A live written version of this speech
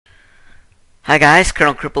Hi guys,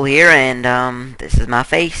 ColonelCripple here, and this is my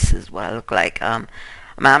face. This is what I look like. I'm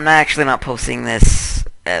not posting this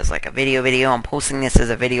as like a video. I'm posting this as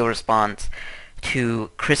a video response to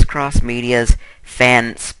Crisscross Media's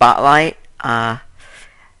Fan Spotlight. Now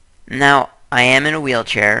I am in a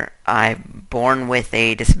wheelchair. I'm born with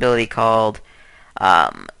a disability called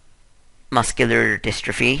muscular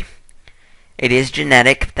dystrophy. It is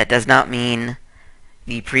genetic, but that does not mean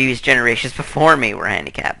the previous generations before me were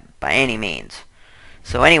handicapped by any means.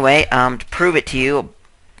 So anyway, to prove it to you, I'll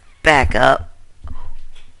back up.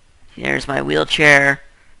 There's my wheelchair.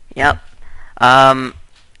 Yep.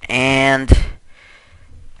 And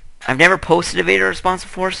I've never posted a video response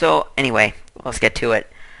before, so anyway, let's get to it.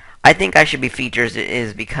 I think I should be featured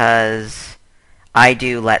is because I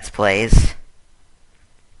do Let's Plays.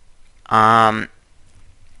 And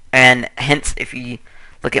hence, if you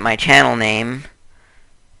look at my channel name,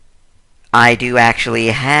 I do actually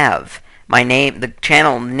have my name. The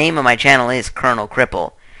name of my channel is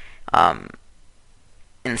ColonelCripple,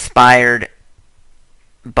 inspired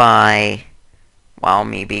by, well,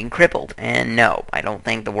 me being crippled. And no, I don't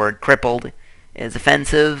think the word crippled is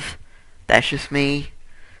offensive. That's just me.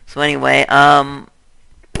 So anyway, I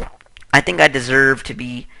think I deserve to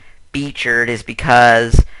be featured is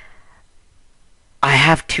because I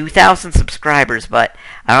have 2,000 subscribers, but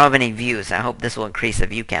I don't have any views. I hope this will increase the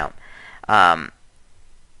view count.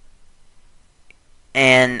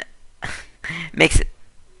 And makes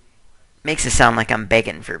it sound like I'm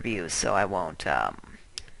begging for views, so I won't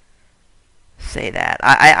say that.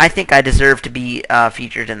 I think I deserve to be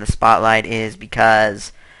featured in the spotlight is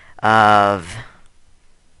because of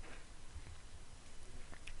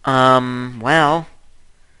well,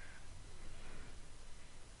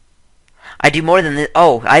 I do more than this.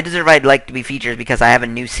 Oh, I'd like to be featured because I have a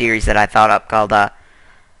new series that I thought up called a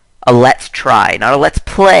Let's Try, not a Let's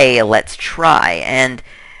Play, a Let's Try, and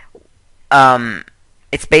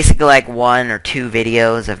it's basically like 1 or 2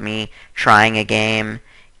 videos of me trying a game,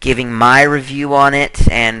 giving my review on it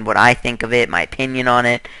and what I think of it, my opinion on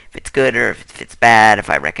it, if it's good or if it's bad,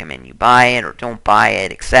 if I recommend you buy it or don't buy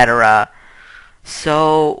it, etc.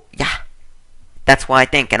 So yeah, that's why I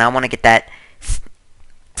think, and I want to get that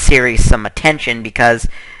series some attention because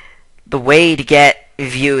the way to get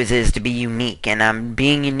views is to be unique, and I'm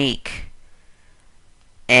being unique,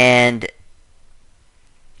 and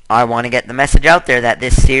I want to get the message out there that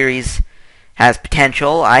this series has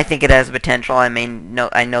potential. I think it has potential. I know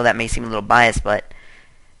that may seem a little biased, but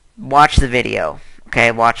watch the video.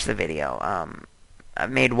 Okay, watch the video. I've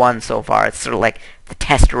made one so far. It's sort of like the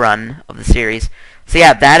test run of the series. So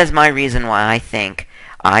yeah, that is my reason why I think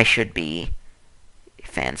I should be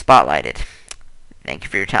fan spotlighted. Thank you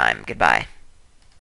for your time. Goodbye.